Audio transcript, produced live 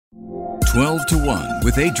12 to 1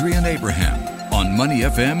 with Adrian Abraham on Money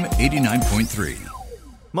FM 89.3.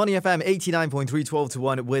 Money FM 89.3, 12 to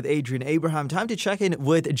 1 with Adrian Abraham. Time to check in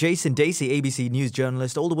with Jason Dacey, ABC News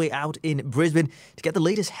journalist, all the way out in Brisbane to get the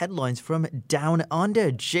latest headlines from down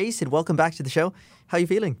under. Jason, welcome back to the show. How are you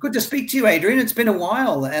feeling? Good to speak to you, Adrian. It's been a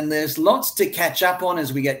while, and there's lots to catch up on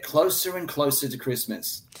as we get closer and closer to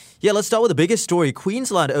Christmas. Yeah, let's start with the biggest story.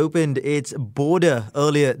 Queensland opened its border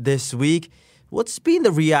earlier this week. What's been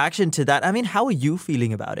the reaction to that? I mean, how are you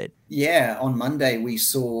feeling about it? Yeah, on Monday we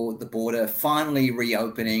saw the border finally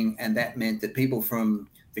reopening, and that meant that people from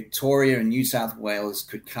Victoria and New South Wales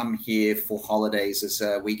could come here for holidays as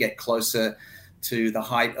we get closer to the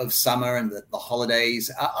height of summer and the holidays.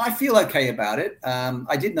 I feel okay about it.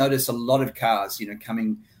 I did notice a lot of cars,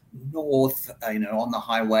 coming north, on the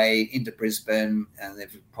highway into Brisbane, and they're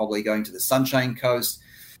probably going to the Sunshine Coast.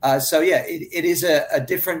 It is a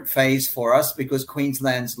different phase for us because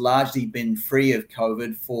Queensland's largely been free of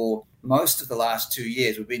COVID for most of the last 2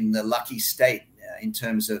 years. We've been the lucky state in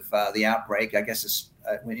terms of the outbreak. I guess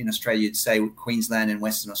in Australia, you'd say Queensland and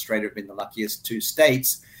Western Australia have been the luckiest two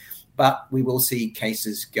states, but we will see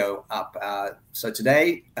cases go up. So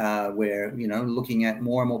today we're, looking at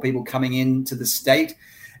more and more people coming into the state,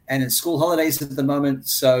 and it's school holidays at the moment.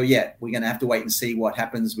 So, yeah, we're going to have to wait and see what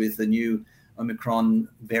happens with the new Omicron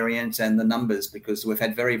variant and the numbers, because we've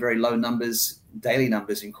had very, very low numbers, daily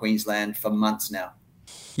numbers in Queensland for months now.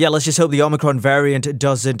 Yeah, let's just hope the Omicron variant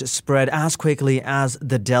doesn't spread as quickly as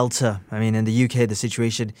the Delta. I mean, in the UK, the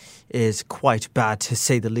situation is quite bad, to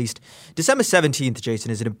say the least. December 17th, Jason,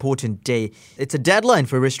 is an important day. It's a deadline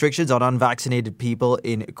for restrictions on unvaccinated people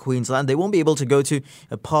in Queensland. They won't be able to go to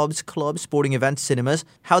pubs, clubs, sporting events, cinemas.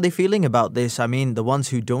 How are they feeling about this? I mean, the ones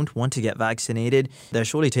who don't want to get vaccinated, they're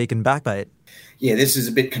surely taken back by it. Yeah, this is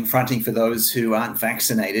a bit confronting for those who aren't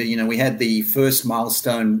vaccinated. We had the first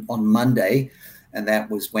milestone on Monday, and that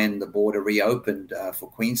was when the border reopened for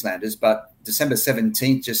Queenslanders. But December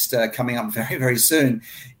 17th, just coming up very, very soon,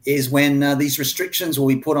 is when these restrictions will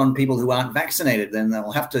be put on people who aren't vaccinated. Then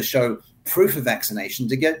they'll have to show proof of vaccination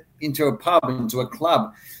to get into a pub, into a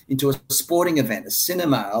club, into a sporting event, a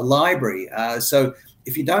cinema, a library. So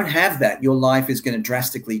if you don't have that, your life is going to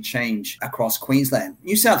drastically change across Queensland.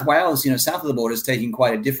 New South Wales, south of the border, is taking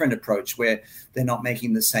quite a different approach where they're not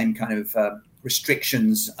making the same kind of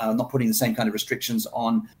restrictions, not putting the same kind of restrictions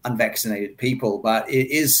on unvaccinated people. But it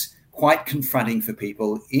is quite confronting for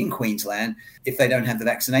people in Queensland if they don't have the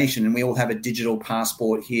vaccination. And we all have a digital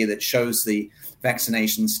passport here that shows the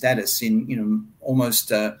vaccination status. In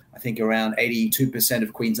almost, I think around 82%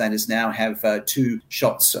 of Queenslanders now have 2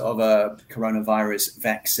 shots of a coronavirus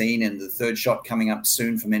vaccine, and the 3rd shot coming up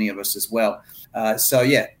soon for many of us as well.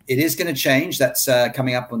 It is going to change. That's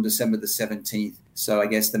coming up on December the 17th. So I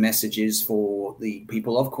guess the message is for the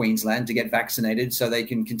people of Queensland to get vaccinated so they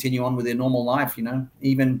can continue on with their normal life,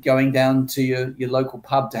 even going down to your local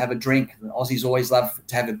pub to have a drink. The Aussies always love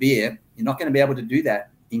to have a beer. You're not going to be able to do that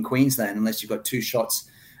in Queensland unless you've got 2 shots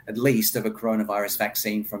at least of a coronavirus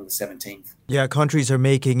vaccine from the 17th. Yeah, countries are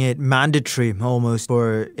making it mandatory almost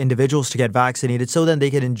for individuals to get vaccinated so then they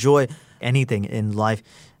can enjoy anything in life.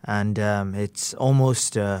 And it's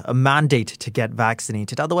almost a mandate to get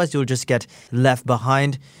vaccinated. Otherwise, you'll just get left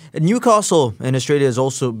behind. Newcastle in Australia has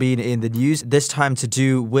also been in the news, this time to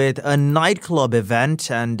do with a nightclub event.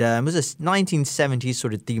 And it was a 1970s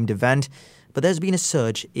sort of themed event. But there's been a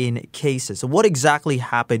surge in cases. So what exactly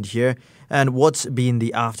happened here and what's been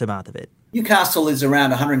the aftermath of it? Newcastle is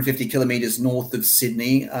around 150 kilometres north of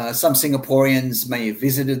Sydney. Some Singaporeans may have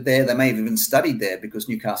visited there. They may have even studied there because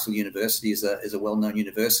Newcastle University is a well-known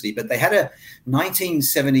university. But they had a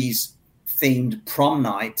 1970s themed prom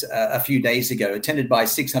night a few days ago, attended by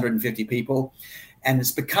 650 people. And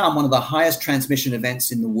it's become one of the highest transmission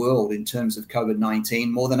events in the world in terms of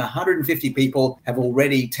COVID-19. More than 150 people have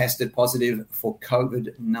already tested positive for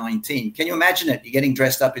COVID-19. Can you imagine it? You're getting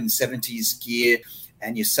dressed up in 70s gear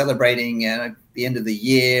and you're celebrating the end of the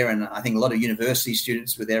year. And I think a lot of university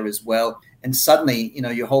students were there as well. And suddenly,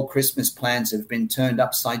 your whole Christmas plans have been turned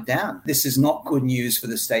upside down. This is not good news for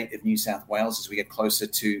the state of New South Wales as we get closer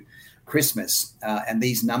to Christmas. And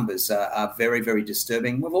these numbers are very, very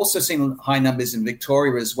disturbing. We've also seen high numbers in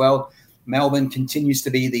Victoria as well. Melbourne continues to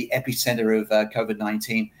be the epicenter of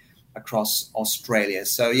COVID-19 across Australia.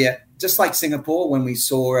 So, yeah, just like Singapore, when we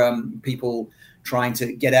saw people trying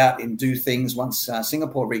to get out and do things once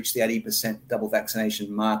Singapore reached the 80% double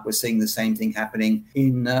vaccination mark, we're seeing the same thing happening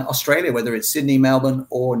in Australia, whether it's Sydney, Melbourne,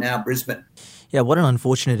 or now Brisbane. Yeah, what an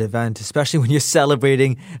unfortunate event, especially when you're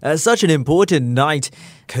celebrating such an important night.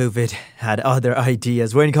 COVID had other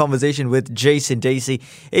ideas. We're in conversation with Jason Dacey,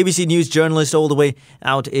 ABC News journalist all the way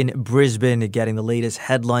out in Brisbane, getting the latest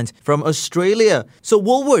headlines from Australia. So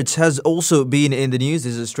Woolworths has also been in the news.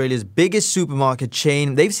 This is Australia's biggest supermarket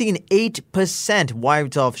chain. They've seen 8%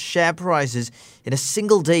 wiped off share prices in a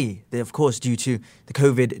single day. They, of course, due to the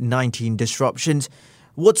COVID-19 disruptions.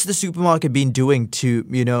 What's the supermarket been doing to,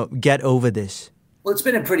 get over this? Well, it's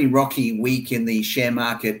been a pretty rocky week in the share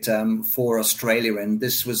market for Australia, and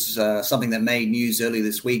this was something that made news earlier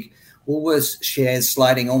this week. Woolworths shares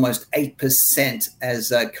sliding almost 8%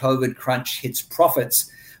 as COVID crunch hits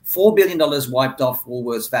profits. $4 billion wiped off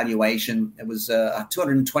Woolworths' valuation. It was a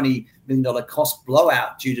 $220 million cost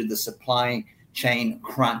blowout due to the supply chain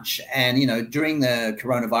crunch. And, during the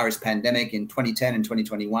coronavirus pandemic in 2010 and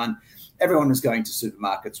 2021, everyone was going to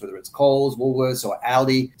supermarkets, whether it's Coles, Woolworths or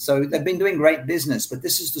Aldi. So they've been doing great business. But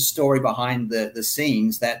this is the story behind the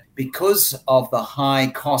scenes, that because of the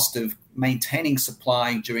high cost of maintaining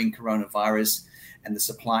supply during coronavirus and the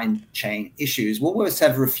supply chain issues, Woolworths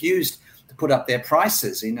have refused to put up their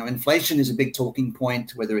prices. Inflation is a big talking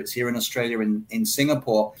point, whether it's here in Australia and in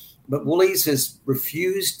Singapore. But Woolies has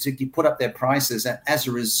refused to put up their prices. And as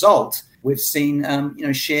a result, we've seen,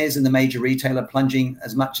 shares in the major retailer plunging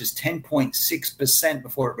as much as 10.6%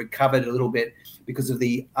 before it recovered a little bit because of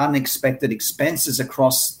the unexpected expenses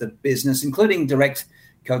across the business, including direct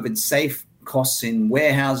COVID-safe costs in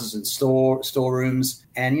warehouses and storerooms.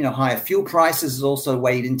 And, higher fuel prices has also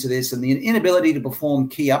weighed into this, and the inability to perform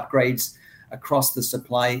key upgrades across the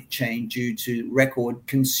supply chain due to record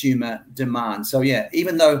consumer demand. So,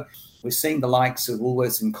 even though we're seeing the likes of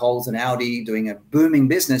Woolworths and Coles and Aldi doing a booming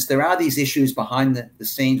business, there are these issues behind the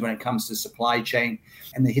scenes when it comes to supply chain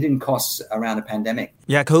and the hidden costs around a pandemic.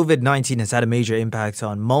 Yeah, COVID-19 has had a major impact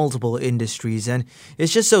on multiple industries, and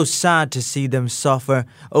it's just so sad to see them suffer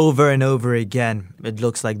over and over again. It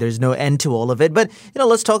looks like there's no end to all of it. But,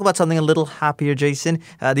 let's talk about something a little happier, Jason.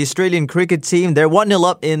 The Australian cricket team, they're 1-0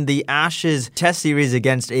 up in the Ashes Test series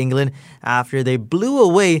against England after they blew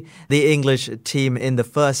away the English team in the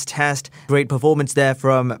first test. Great performance there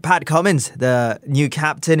from Pat Cummins, the new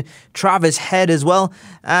captain, Travis Head as well.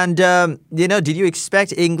 And, did you expect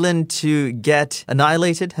England to get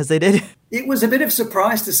annihilated as they did? It was a bit of a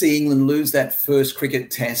surprise to see England lose that first cricket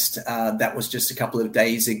test. That was just a couple of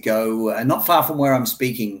days ago, not far from where I'm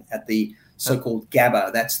speaking at the so-called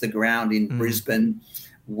Gabba. That's the ground in Brisbane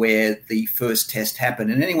where the first test happened.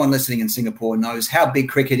 And anyone listening in Singapore knows how big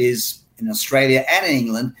cricket is in Australia and in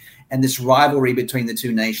England, and this rivalry between the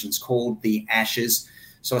two nations called the Ashes.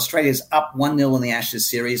 So Australia's up 1-0 in the Ashes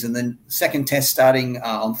series, and then second test starting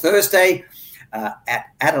on Thursday at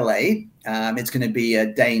Adelaide. It's going to be a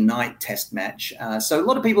day-night test match. So a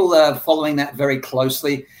lot of people are following that very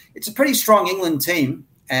closely. It's a pretty strong England team,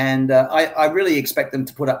 and I really expect them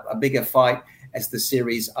to put up a bigger fight as the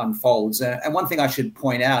series unfolds. And one thing I should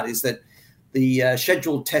point out is that the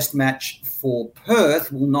scheduled test match for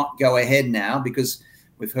Perth will not go ahead now because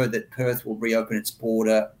we've heard that Perth will reopen its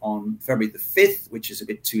border on February the 5th, which is a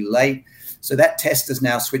bit too late. So that test has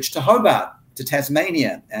now switched to Hobart, to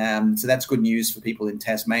Tasmania. So that's good news for people in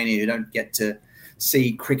Tasmania who don't get to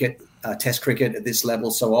see cricket, test cricket at this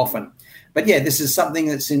level so often. But this is something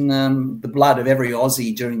that's in the blood of every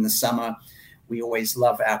Aussie during the summer. We always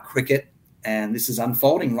love our cricket, and this is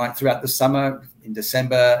unfolding right throughout the summer in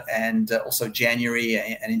December and also January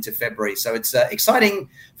and into February. So it's exciting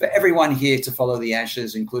for everyone here to follow the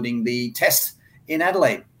Ashes, including the test in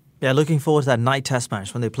Adelaide. Yeah, looking forward to that night test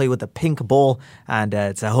match when they play with the pink ball, and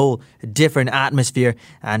it's a whole different atmosphere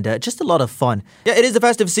and just a lot of fun. Yeah, it is the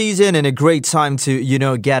festive season and a great time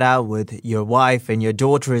to, get out with your wife and your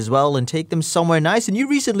daughter as well and take them somewhere nice. And you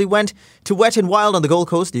recently went to Wet n Wild on the Gold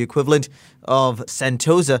Coast, the equivalent of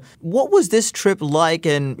Sentosa. What was this trip like?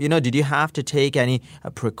 And, did you have to take any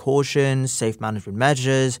precautions, safe management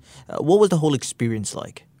measures? What was the whole experience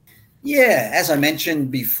like? Yeah, as I mentioned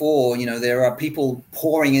before, there are people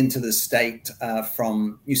pouring into the state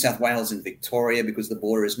from New South Wales and Victoria because the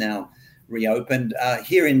border is now reopened.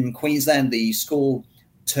 Here in Queensland, the school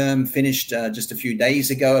term finished just a few days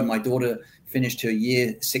ago, and my daughter finished her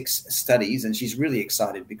Year 6 studies, and she's really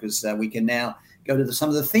excited because we can now go to some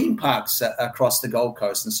of the theme parks across the Gold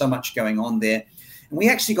Coast, and so much going on there. And we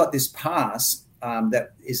actually got this pass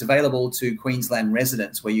that is available to Queensland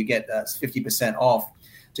residents where you get 50% off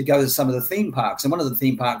to go to some of the theme parks. And one of the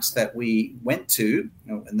theme parks that we went to,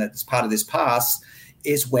 and that's part of this pass,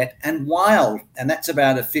 is Wet n Wild. And that's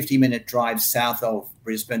about a 50-minute drive south of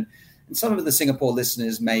Brisbane. And some of the Singapore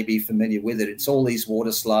listeners may be familiar with it. It's all these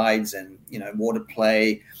water slides and, water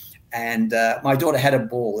play. And my daughter had a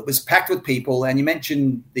ball. It was packed with people. And you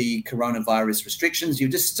mentioned the coronavirus restrictions. You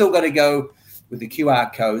just still got to go with the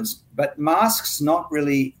QR codes. But masks not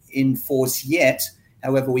really in force yet.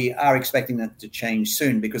 However, we are expecting that to change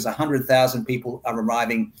soon because 100,000 people are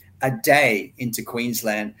arriving a day into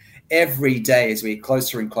Queensland every day as we get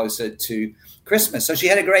closer and closer to Christmas. So she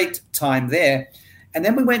had a great time there. And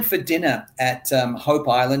then we went for dinner at Hope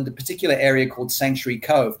Island, a particular area called Sanctuary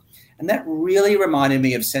Cove. And that really reminded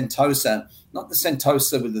me of Sentosa, not the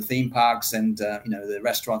Sentosa with the theme parks and, the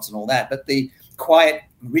restaurants and all that, but the quiet,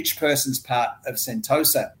 rich person's part of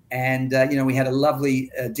Sentosa. And, we had a lovely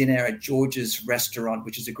dinner at George's Restaurant,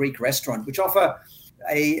 which is a Greek restaurant, which offer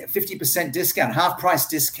a 50% discount, half price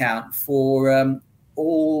discount for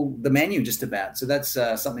all the menu just about. So that's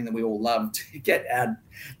something that we all love, to get our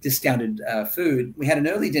discounted food. We had an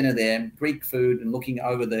early dinner there, Greek food, and looking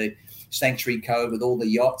over the Sanctuary Cove with all the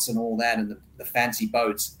yachts and all that and the fancy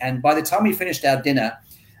boats. And by the time we finished our dinner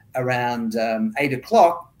around 8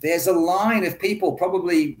 o'clock, there's a line of people,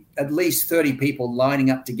 probably at least 30 people lining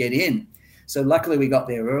up to get in. So luckily we got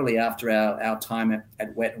there early after our time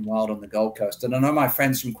at Wet and Wild on the Gold Coast. And I know my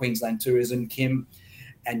friends from Queensland Tourism, Kim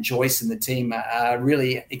and Joyce and the team, are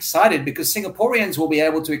really excited because Singaporeans will be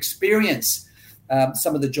able to experience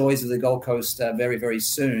some of the joys of the Gold Coast very, very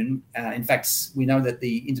soon. In fact, we know that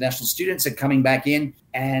the international students are coming back in.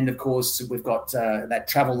 And, of course, we've got that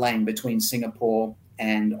travel lane between Singapore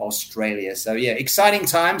and Australia. So, yeah, exciting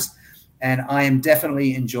times. And I am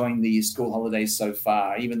definitely enjoying the school holidays so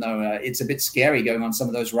far, even though it's a bit scary going on some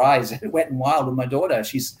of those rides at Wet and Wild with my daughter.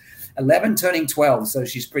 She's 11 turning 12, so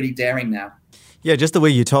she's pretty daring now. Yeah, just the way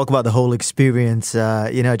you talk about the whole experience,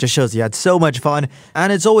 it just shows you had so much fun.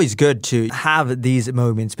 And it's always good to have these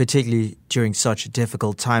moments, particularly during such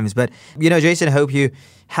difficult times. But, Jason, I hope you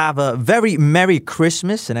have a very Merry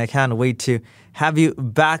Christmas, and I can't wait to have you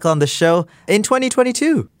back on the show in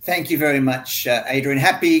 2022. Thank you very much, Adrian.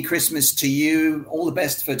 Happy Christmas to you. All the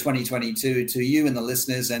best for 2022 to you and the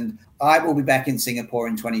listeners. And I will be back in Singapore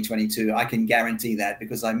in 2022. I can guarantee that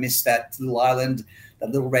because I miss that little island,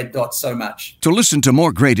 that little red dot so much. To listen to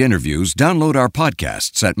more great interviews, download our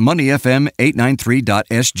podcasts at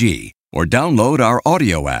moneyfm893.sg or download our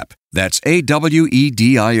audio app. That's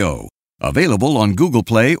AWEDIO. Available on Google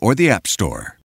Play or the App Store.